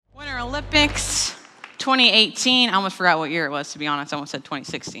Olympics 2018. I almost forgot what year it was, to be honest. I almost said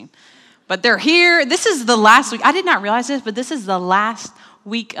 2016. But they're here. This is the last week. I did not realize this, but this is the last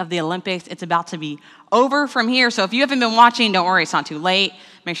week of the Olympics. It's about to be over from here. So if you haven't been watching, don't worry, it's not too late.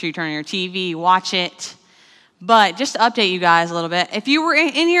 Make sure you turn on your TV, watch it. But just to update you guys a little bit, if you were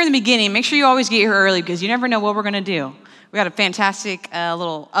in here in the beginning, make sure you always get here early because you never know what we're going to do. We got a fantastic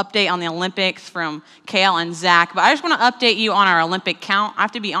little update on the Olympics from Kale and Zach. But I just want to update you on our Olympic count. I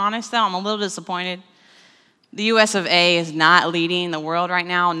have to be honest, though. I'm a little disappointed. The US of A is not leading the world right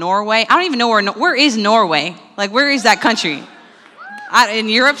now. Norway, I don't even know where is Norway? Like, where is that country? In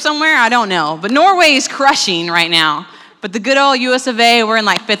Europe somewhere? I don't know. But Norway is crushing right now. But the good old US of A, we're in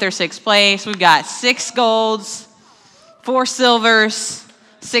like 5th or 6th place. We've got 6 golds, 4 silvers,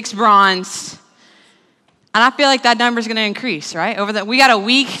 6 bronze. And I feel like that number is going to increase, right? We got a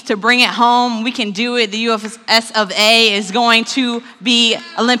week to bring it home. We can do it. The US of A is going to be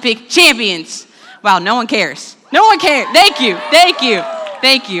Olympic champions. Wow, no one cares. No one cares. Thank you. Thank you.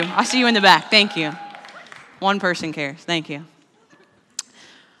 Thank you. I see you in the back. Thank you. One person cares. Thank you.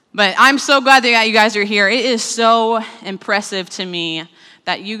 But I'm so glad that you guys are here. It is so impressive to me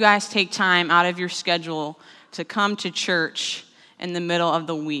that you guys take time out of your schedule to come to church in the middle of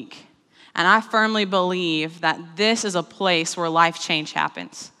the week. And I firmly believe that this is a place where life change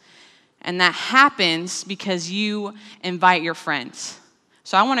happens. And that happens because you invite your friends.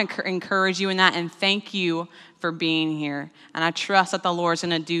 So I want to encourage you in that and thank you for being here. And I trust that the Lord's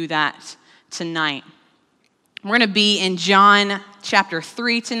going to do that tonight. We're going to be in John chapter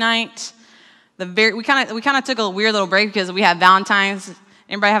 3 tonight. We kind of took a weird little break because we had Valentine's.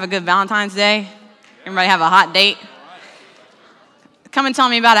 Anybody have a good Valentine's Day? Everybody have a hot date? Come and tell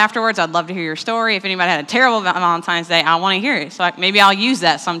me about it afterwards. I'd love to hear your story. If anybody had a terrible Valentine's Day, I want to hear it. So maybe I'll use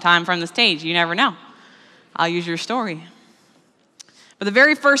that sometime from the stage. You never know. I'll use your story. But the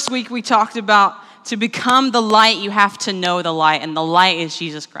very first week we talked about to become the light, you have to know the light. And the light is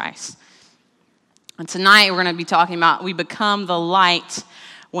Jesus Christ. And tonight we're going to be talking about we become the light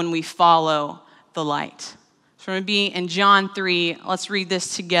when we follow the light. So we're going to be in John 3. Let's read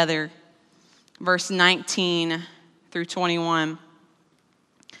this together. Verse 19 through 21.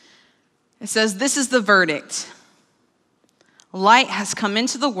 It says, "This is the verdict. Light has come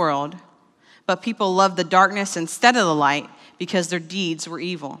into the world, but people love the darkness instead of the light because their deeds were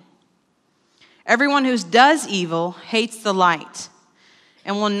evil. Everyone who does evil hates the light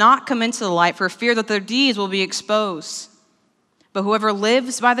and will not come into the light for fear that their deeds will be exposed. But whoever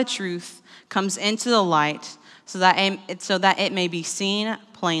lives by the truth comes into the light so that it may be seen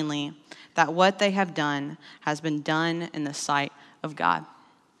plainly that what they have done has been done in the sight of God."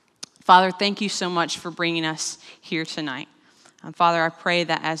 Father, thank you so much for bringing us here tonight. Father, I pray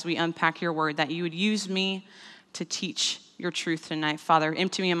that as we unpack your word, that you would use me to teach your truth tonight. Father,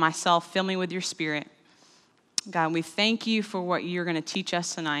 empty me of myself, fill me with your spirit. God, we thank you for what you're going to teach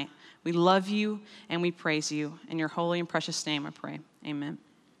us tonight. We love you and we praise you. In your holy and precious name I pray. Amen.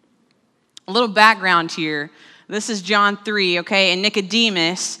 A little background here. This is John 3, okay? And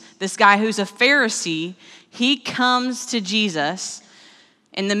Nicodemus, this guy who's a Pharisee, he comes to Jesus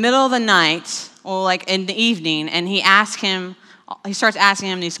in the middle of the night, or like in the evening, and he starts asking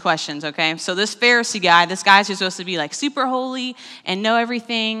him these questions, okay? So this Pharisee guy, this guy's who's supposed to be like super holy and know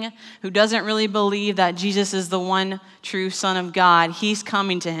everything, who doesn't really believe that Jesus is the one true Son of God, he's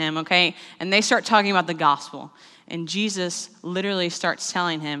coming to him, okay? And they start talking about the gospel. And Jesus literally starts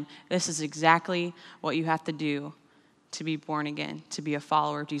telling him, this is exactly what you have to do to be born again, to be a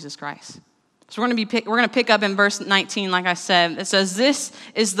follower of Jesus Christ. So we're going to pick up in verse 19, like I said. It says, "This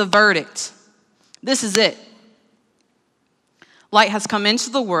is the verdict. This is it. Light has come into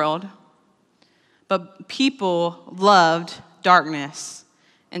the world, but people loved darkness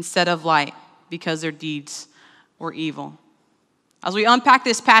instead of light because their deeds were evil." As we unpack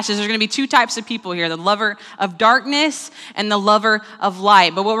this passage, there's going to be 2 types of people here, the lover of darkness and the lover of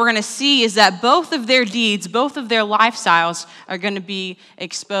light. But what we're going to see is that both of their deeds, both of their lifestyles are going to be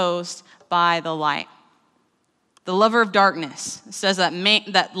exposed by the light. The lover of darkness says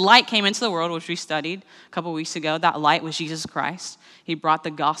that light came into the world, which we studied a couple weeks ago. That light was Jesus Christ. He brought the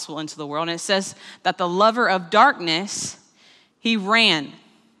gospel into the world. And it says that the lover of darkness, he ran.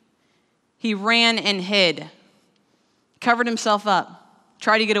 He ran and hid, covered himself up,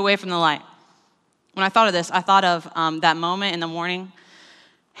 tried to get away from the light. When I thought of this, I thought of that moment in the morning.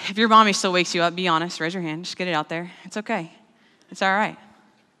 If your mommy still wakes you up, be honest, raise your hand, just get it out there. It's okay. It's all right.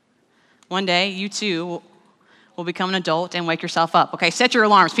 One day, you too will become an adult and wake yourself up. Okay, set your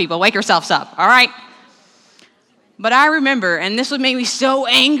alarms, people. Wake yourselves up, all right? But I remember, and this would make me so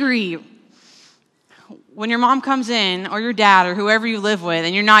angry, when your mom comes in, or your dad, or whoever you live with,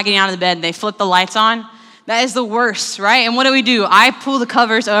 and you're not getting out of the bed and they flip the lights on, that is the worst, right? And what do? I pull the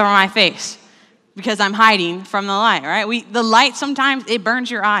covers over my face because I'm hiding from the light, right? The light sometimes, it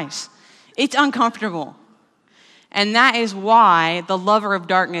burns your eyes. It's uncomfortable. And that is why the lover of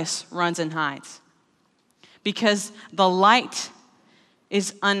darkness runs and hides. Because the light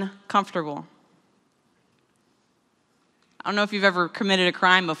is uncomfortable. I don't know if you've ever committed a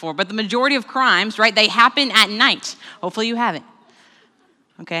crime before, but the majority of crimes, right, they happen at night. Hopefully you haven't.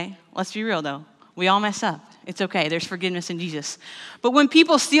 Okay? Let's be real, though. We all mess up. It's okay. There's forgiveness in Jesus. But when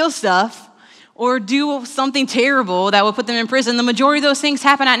people steal stuff or do something terrible that will put them in prison, the majority of those things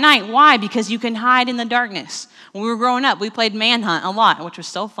happen at night. Why? Because you can hide in the darkness. When we were growing up, we played Manhunt a lot, which was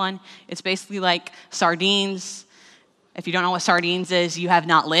so fun. It's basically like sardines. If you don't know what sardines is, you have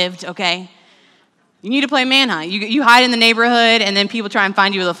not lived, okay? You need to play Manhunt. You hide in the neighborhood, and then people try and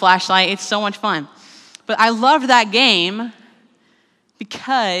find you with a flashlight. It's so much fun. But I loved that game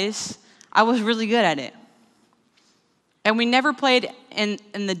because I was really good at it. And we never played in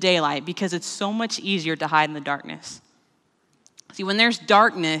the daylight because it's so much easier to hide in the darkness. See, when there's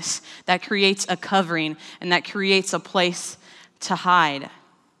darkness, that creates a covering, and that creates a place to hide.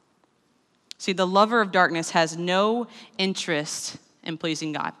 See, the lover of darkness has no interest in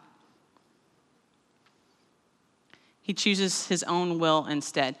pleasing God. He chooses his own will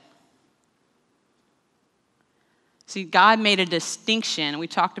instead. See, God made a distinction. We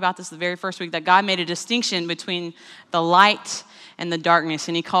talked about this the very first week, that God made a distinction between the light and the darkness,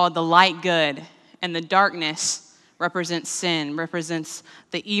 and he called the light good, and the darkness represents sin, represents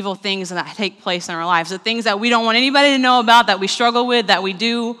the evil things that take place in our lives, the things that we don't want anybody to know about, that we struggle with, that we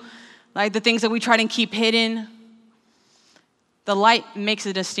do, like the things that we try to keep hidden. The light makes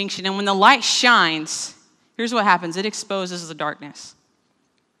a distinction, and when the light shines, here's what happens. It exposes the darkness.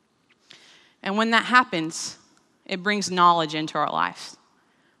 And when that happens, it brings knowledge into our lives.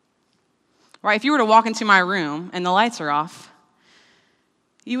 Right? If you were to walk into my room and the lights are off,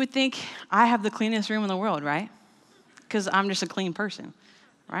 you would think I have the cleanest room in the world, right? Because I'm just a clean person,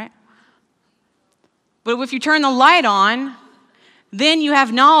 right? But if you turn the light on, then you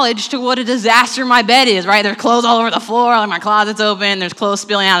have knowledge to what a disaster my bed is, right? There's clothes all over the floor, like my closet's open, there's clothes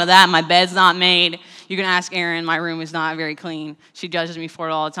spilling out of that, my bed's not made. You can ask Erin, my room is not very clean. She judges me for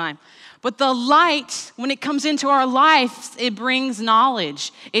it all the time. But the light, when it comes into our life, it brings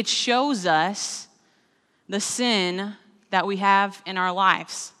knowledge. It shows us the sin that we have in our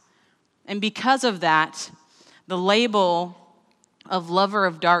lives. And because of that, the label of lover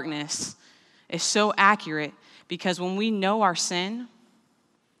of darkness is so accurate, because when we know our sin,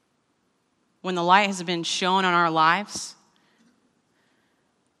 when the light has been shown on our lives,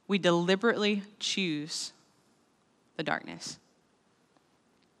 we deliberately choose the darkness.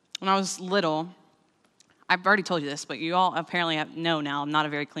 When I was little, I've already told you this, but you all apparently know now I'm not a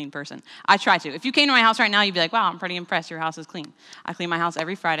very clean person. I try to. If you came to my house right now, you'd be like, wow, I'm pretty impressed. Your house is clean. I clean my house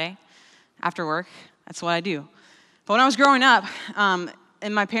every Friday after work. That's what I do. But when I was growing up,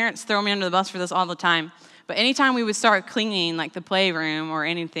 and my parents throw me under the bus for this all the time, but anytime we would start cleaning, like the playroom or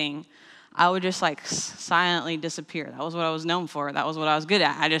anything, I would just like silently disappear. That was what I was known for. That was what I was good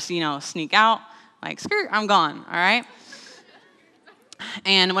at. I just, sneak out, like, skirt, I'm gone, all right?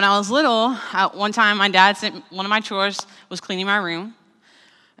 And when I was little, one time my dad sent, one of my chores was cleaning my room.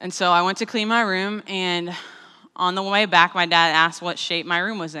 And so I went to clean my room, and on the way back, my dad asked what shape my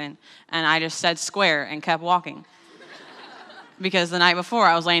room was in. And I just said square and kept walking. Because the night before,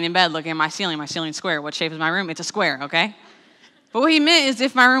 I was laying in bed looking at my ceiling's square. What shape is my room? It's a square, okay? But what he meant is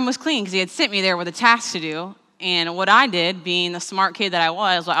if my room was clean, because he had sent me there with a task to do. And what I did, being the smart kid that I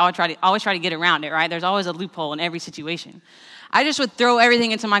was, I would always try to get around it, right? There's always a loophole in every situation. I just would throw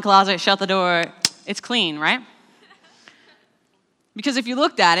everything into my closet, shut the door. It's clean, right? Because if you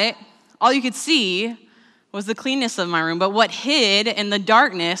looked at it, all you could see was the cleanness of my room. But what hid in the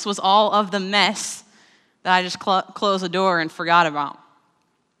darkness was all of the mess that I just closed the door and forgot about.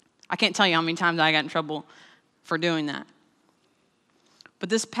 I can't tell you how many times I got in trouble for doing that. But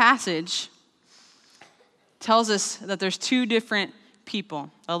this passage tells us that there's two different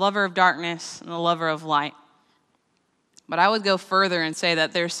people, the lover of darkness and the lover of light. But I would go further and say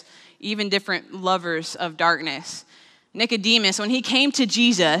that there's even different lovers of darkness. Nicodemus, when he came to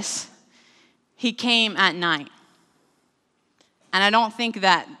Jesus, he came at night. And I don't think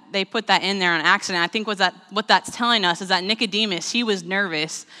that they put that in there on accident. I think what that's telling us is that Nicodemus, he was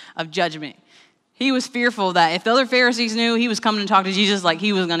nervous of judgment. He was fearful that if the other Pharisees knew he was coming to talk to Jesus, like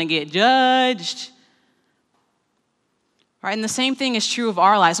he was going to get judged. Right? And the same thing is true of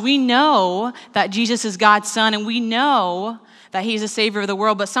our lives. We know that Jesus is God's son, and we know that he's the Savior of the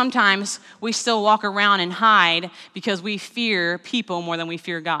world, but sometimes we still walk around and hide because we fear people more than we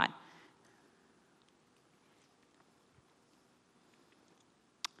fear God.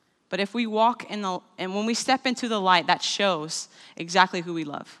 But if we walk and when we step into the light, that shows exactly who we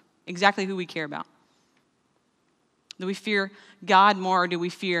love, exactly who we care about. Do we fear God more or do we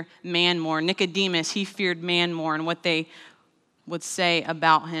fear man more? Nicodemus, he feared man more and what they would say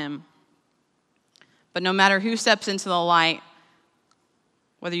about him. But no matter who steps into the light,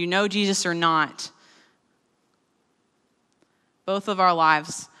 whether you know Jesus or not, both of our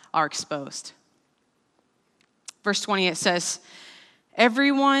lives are exposed. Verse 20, it says,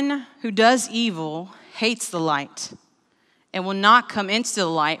 everyone who does evil hates the light and will not come into the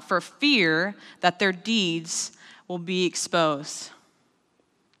light for fear that their deeds will be exposed.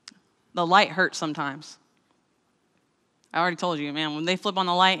 The light hurts sometimes. I already told you, man, when they flip on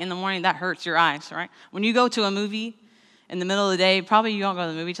the light in the morning, that hurts your eyes, right? When you go to a movie in the middle of the day, probably you don't go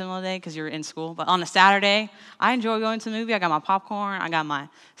to the movie in the middle of the day because you're in school, but on a Saturday, I enjoy going to the movie. I got my popcorn, I got my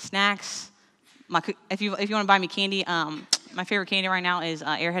snacks. If you want to buy me candy, my favorite candy right now is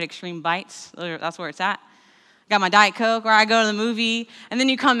Airhead Extreme Bites. That's where it's at. Got my Diet Coke, or I go to the movie, and then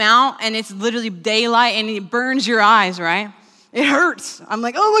you come out, and it's literally daylight, and it burns your eyes, right? It hurts. I'm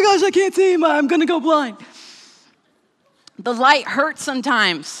like, oh my gosh, I can't see, I'm going to go blind. The light hurts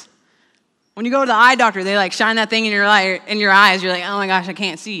sometimes. When you go to the eye doctor, they like shine that thing in your eyes. You're like, oh my gosh, I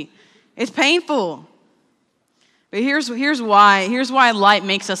can't see. It's painful. But here's why light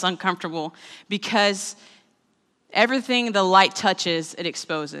makes us uncomfortable. Because everything the light touches, it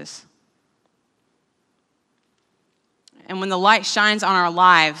exposes. And when the light shines on our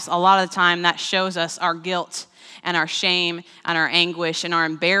lives, a lot of the time that shows us our guilt and our shame and our anguish and our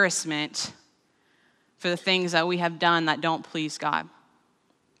embarrassment for the things that we have done that don't please God.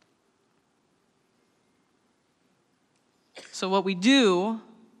 So what we do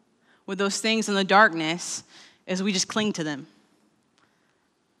with those things in the darkness is we just cling to them.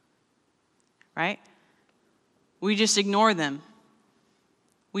 Right? We just ignore them.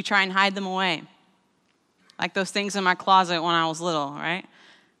 We try and hide them away. Like those things in my closet when I was little, right?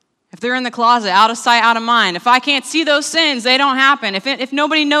 If they're in the closet, out of sight, out of mind. If I can't see those sins, they don't happen. If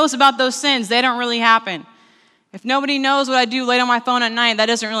nobody knows about those sins, they don't really happen. If nobody knows what I do late on my phone at night, that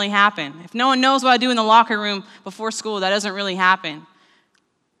doesn't really happen. If no one knows what I do in the locker room before school, that doesn't really happen.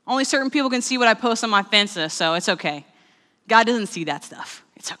 Only certain people can see what I post on my fences, so it's okay. God doesn't see that stuff.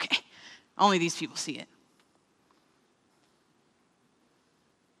 It's okay. Only these people see it.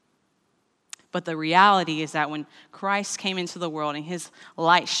 But the reality is that when Christ came into the world and his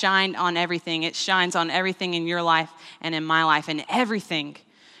light shined on everything, it shines on everything in your life and in my life, and everything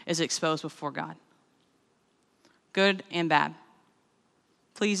is exposed before God. Good and bad.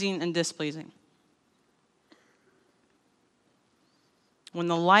 Pleasing and displeasing. When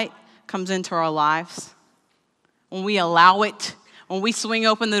the light comes into our lives, when we allow it, when we swing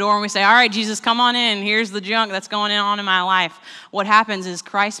open the door and we say, all right, Jesus, come on in. Here's the junk that's going on in my life. What happens is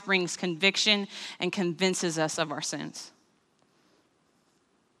Christ brings conviction and convinces us of our sins.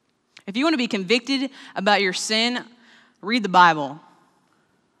 If you want to be convicted about your sin, read the Bible.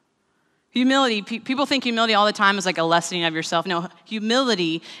 Humility, people think humility all the time is like a lessening of yourself. No,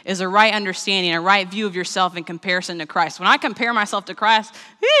 humility is a right understanding, a right view of yourself in comparison to Christ. When I compare myself to Christ,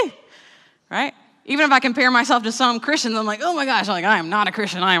 right? Even if I compare myself to some Christians, I'm like, oh my gosh, I am not a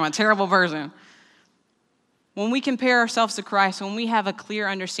Christian. I am a terrible person. When we compare ourselves to Christ, when we have a clear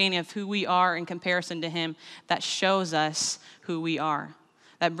understanding of who we are in comparison to him, that shows us who we are.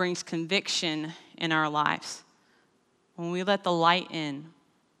 That brings conviction in our lives. When we let the light in,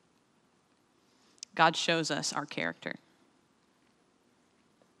 God shows us our character.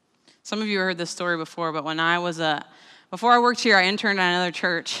 Some of you have heard this story before, but when before I worked here, I interned at another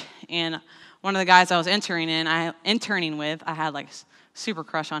church, and one of the guys I was interning with, I had like super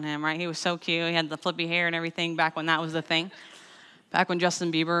crush on him, right? He was so cute. He had the flippy hair and everything back when that was the thing. Back when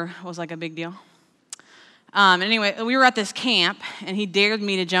Justin Bieber was like a big deal. Anyway, we were at this camp, and he dared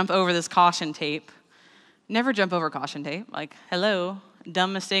me to jump over this caution tape. Never jump over caution tape. Like, hello,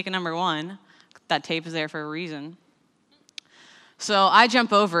 dumb mistake number one. That tape is there for a reason. So I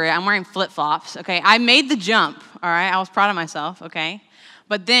jump over it. I'm wearing flip-flops, okay? I made the jump, all right? I was proud of myself, okay?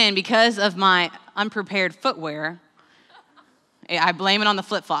 But then, because of my unprepared footwear, I blame it on the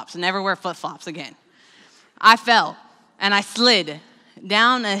flip-flops. Never wear flip-flops again. I fell, and I slid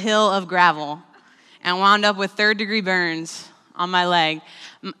down a hill of gravel and wound up with third-degree burns on my leg.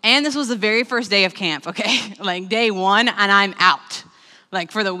 And this was the very first day of camp, okay? Like day one, and I'm out,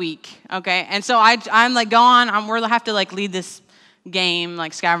 like for the week, okay? And so I'm like, go on. We'll have to like lead this game,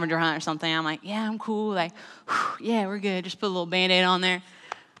 like scavenger hunt or something. I'm like, yeah, I'm cool. Like, yeah, we're good. Just put a little Band-Aid on there.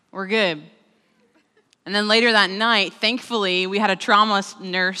 We're good. And then later that night, thankfully, we had a trauma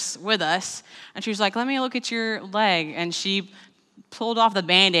nurse with us. And she was like, let me look at your leg. And she pulled off the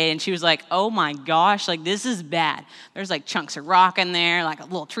Band-Aid, and she was like, oh my gosh, like this is bad. There's like chunks of rock in there, like a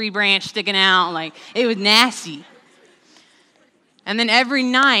little tree branch sticking out. Like it was nasty. And then every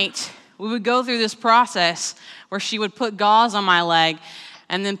night, we would go through this process where she would put gauze on my leg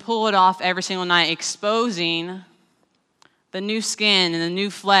and then pull it off every single night, exposing the new skin and the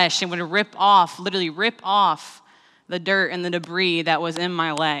new flesh, and would literally rip off the dirt and the debris that was in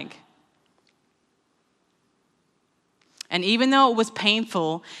my leg. And even though it was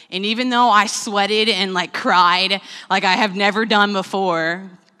painful, and even though I sweated and like cried like I have never done before,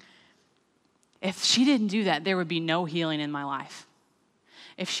 if she didn't do that, there would be no healing in my life.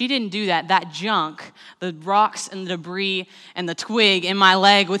 If she didn't do that, that junk, the rocks and the debris and the twig in my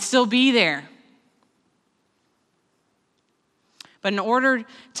leg would still be there. But in order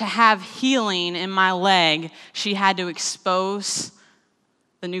to have healing in my leg, she had to expose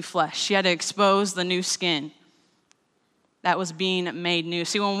the new flesh. She had to expose the new skin that was being made new.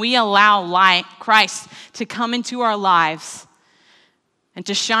 See, when we allow light, Christ, to come into our lives and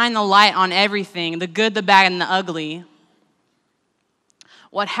to shine the light on everything, the good, the bad, and the ugly,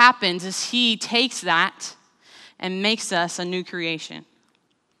 what happens is he takes that and makes us a new creation.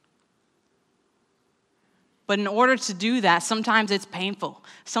 But in order to do that, sometimes it's painful.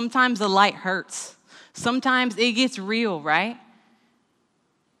 Sometimes the light hurts. Sometimes it gets real, right?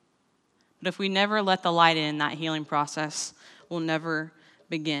 But if we never let the light in, that healing process will never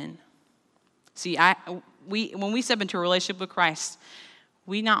begin. See, when we step into a relationship with Christ,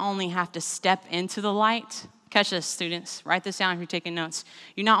 we not only have to step into the light. Catch this, students. Write this down if you're taking notes.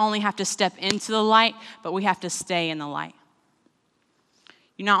 You not only have to step into the light, but we have to stay in the light.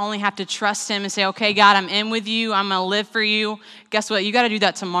 You not only have to trust him and say, okay, God, I'm in with you. I'm going to live for you. Guess what? You got to do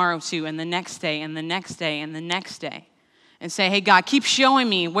that tomorrow too, and the next day, and the next day, and the next day. And say, hey, God, keep showing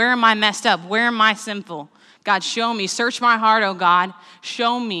me. Where am I messed up? Where am I sinful? God, show me. Search my heart, oh God.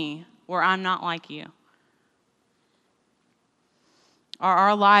 Show me where I'm not like you. Are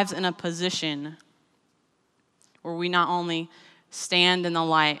our lives in a position where we not only stand in the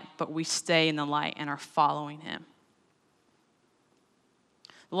light, but we stay in the light and are following him?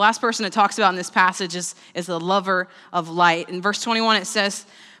 The last person it talks about in this passage is the lover of light. In verse 21, it says,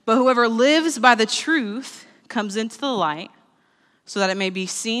 but whoever lives by the truth comes into the light, so that it may be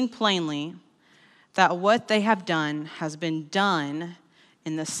seen plainly that what they have done has been done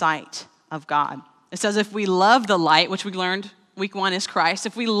in the sight of God. It says if we love the light, which we learned week 1 is Christ,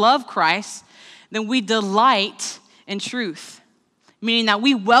 if we love Christ, then we delight in truth, meaning that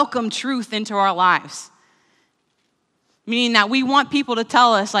we welcome truth into our lives. Meaning that we want people to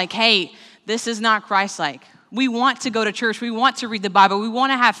tell us, like, hey, this is not Christ-like. We want to go to church. We want to read the Bible. We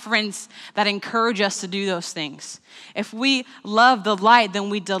want to have friends that encourage us to do those things. If we love the light, then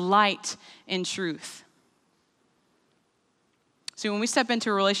we delight in truth. So when we step into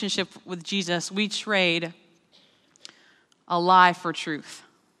a relationship with Jesus, we trade a lie for truth.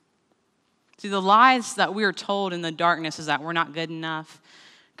 See, the lies that we are told in the darkness is that we're not good enough.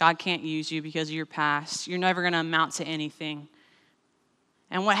 God can't use you because of your past. You're never going to amount to anything.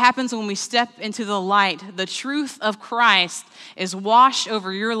 And what happens when we step into the light, the truth of Christ is washed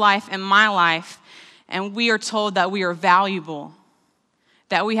over your life and my life, and we are told that we are valuable,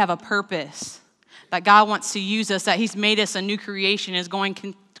 that we have a purpose, that God wants to use us, that he's made us a new creation, is going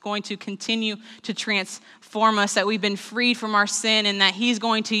to continue to transform us, that we've been freed from our sin, and that he's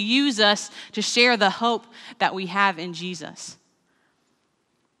going to use us to share the hope that we have in Jesus.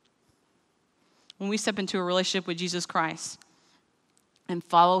 When we step into a relationship with Jesus Christ and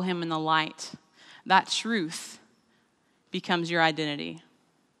follow him in the light, that truth becomes your identity.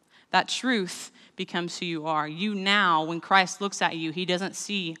 That truth becomes who you are. You now, when Christ looks at you, he doesn't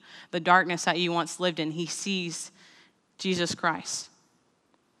see the darkness that you once lived in. He sees Jesus Christ.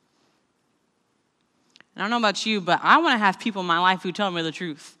 And I don't know about you, but I want to have people in my life who tell me the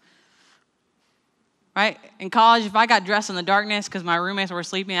truth. Right? In college, if I got dressed in the darkness because my roommates were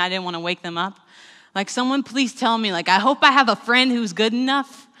sleeping and I didn't want to wake them up, like, someone please tell me, like, I hope I have a friend who's good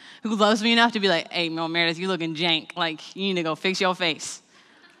enough, who loves me enough to be like, hey, Meredith, you looking jank. Like, you need to go fix your face.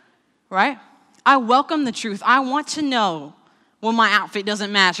 Right? I welcome the truth. I want to know when my outfit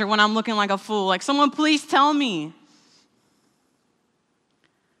doesn't match or when I'm looking like a fool. Like, someone please tell me.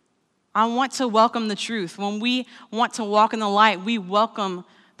 I want to welcome the truth. When we want to walk in the light, we welcome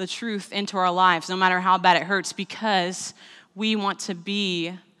the truth into our lives, no matter how bad it hurts, because we want to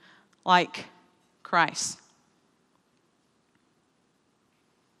be like Christ.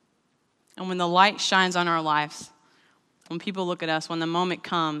 And when the light shines on our lives, when people look at us, when the moment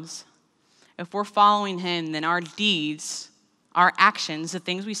comes, if we're following him, then our deeds, our actions, the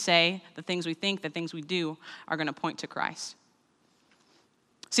things we say, the things we think, the things we do, are going to point to Christ.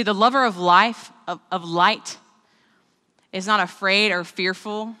 See, the lover of life, of light, is not afraid or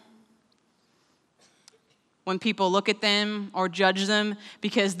fearful when people look at them or judge them,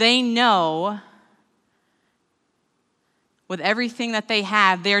 because they know with everything that they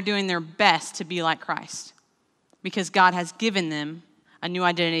have, they're doing their best to be like Christ, because God has given them a new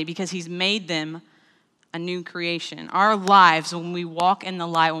identity, because he's made them a new creation. Our lives, when we walk in the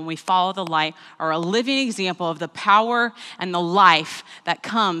light, when we follow the light, are a living example of the power and the life that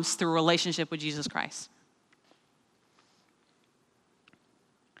comes through a relationship with Jesus Christ.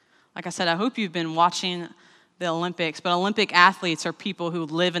 Like I said, I hope you've been watching the Olympics, but Olympic athletes are people who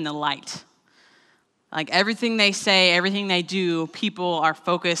live in the light. Like everything they say, everything they do, people are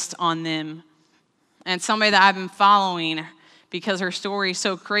focused on them. And somebody that I've been following, because her story is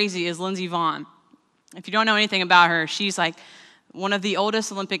so crazy, is Lindsey Vonn. If you don't know anything about her, she's like one of the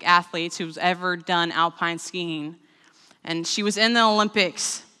oldest Olympic athletes who's ever done alpine skiing. And she was in the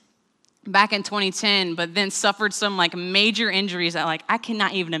Olympics back in 2010, but then suffered some like major injuries that like I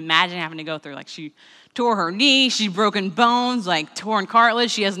cannot even imagine having to go through. Like she tore her knee, she's broken bones, like torn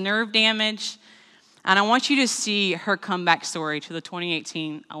cartilage, she has nerve damage. And I want you to see her comeback story to the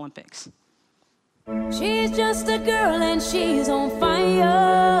 2018 Olympics. She's just a girl and she's on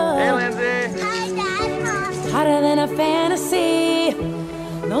fire. Hey, Lindsay. Hi, Dad. Hotter than a fantasy.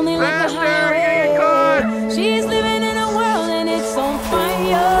 Lonely like a highway. She's living in a world and it's on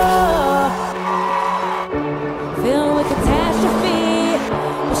fire. Filled with catastrophe.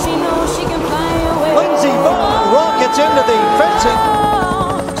 But she knows she can fly away. Lindsey Vonn rockets into the fencing.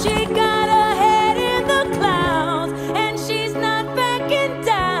 She got her head in the clouds and she's not backing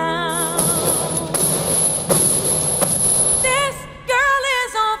down. This girl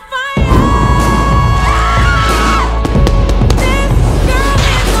is on fire. This girl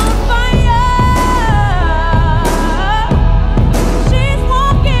is on fire. She's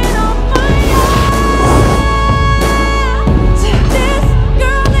walking on fire. This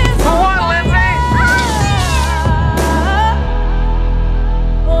girl is on fire.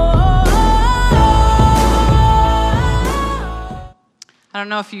 I don't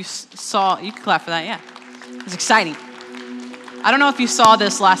know if you saw, you can clap for that, yeah. It was exciting. I don't know if you saw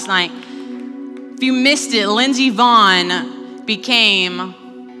this last night. If you missed it, Lindsey Vonn became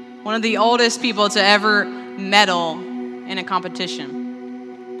one of the oldest people to ever medal in a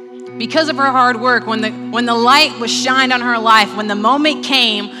competition. Because of her hard work, when the light was shined on her life, when the moment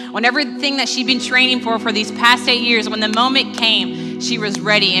came, when everything that she'd been training for these past 8 years, when the moment came, she was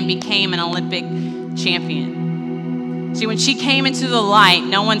ready and became an Olympic champion. See, when she came into the light,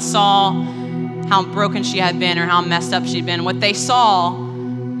 no one saw how broken she had been or how messed up she'd been. What they saw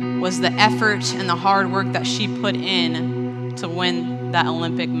was the effort and the hard work that she put in to win that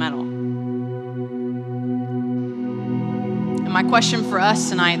Olympic medal. And my question for us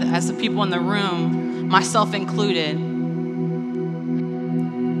tonight, as the people in the room, myself included,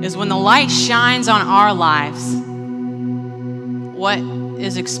 is when the light shines on our lives, what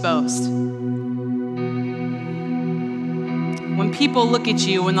is exposed? When people look at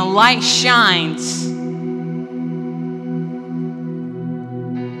you, when the light shines,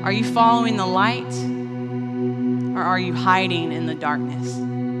 are you following the light or are you hiding in the darkness?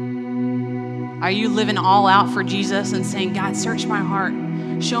 Are you living all out for Jesus and saying, God, search my heart.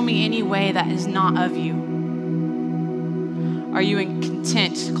 Show me any way that is not of you? Are you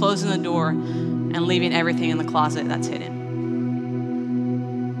content closing the door and leaving everything in the closet that's hidden?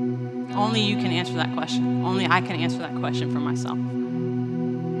 Only you can answer that question. Only I can answer that question for myself.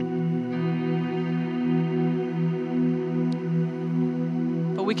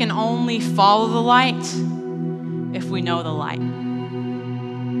 But we can only follow the light if we know the light.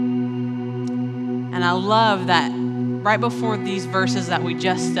 And I love that right before these verses that we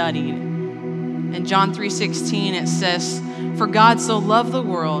just studied, in John 3:16, it says, "For God so loved the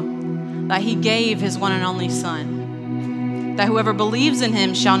world that he gave his one and only Son, that whoever believes in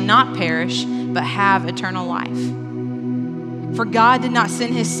him shall not perish, but have eternal life. For God did not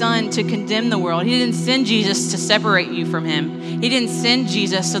send his Son to condemn the world. He didn't send Jesus to separate you from him. He didn't send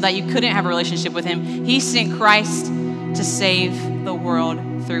Jesus so that you couldn't have a relationship with him. He sent Christ to save the world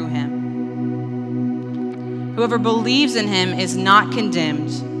through him. Whoever believes in him is not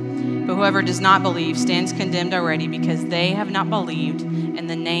condemned, but whoever does not believe stands condemned already, because they have not believed in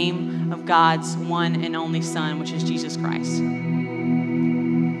the name of God's one and only Son, which is Jesus Christ."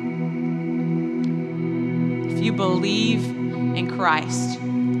 If you believe in Christ,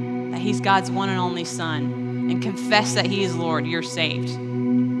 that he's God's one and only Son and confess that he is Lord, you're saved.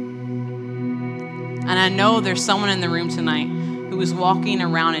 And I know there's someone in the room tonight who is walking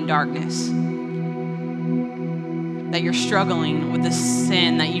around in darkness, that you're struggling with a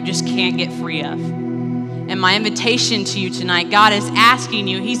sin that you just can't get free of. And my invitation to you tonight, God is asking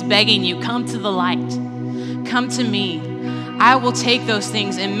you, he's begging you, come to the light. Come to me. I will take those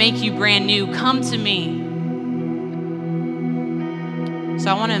things and make you brand new. Come to me. So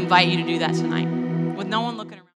I want to invite you to do that tonight with no one looking around.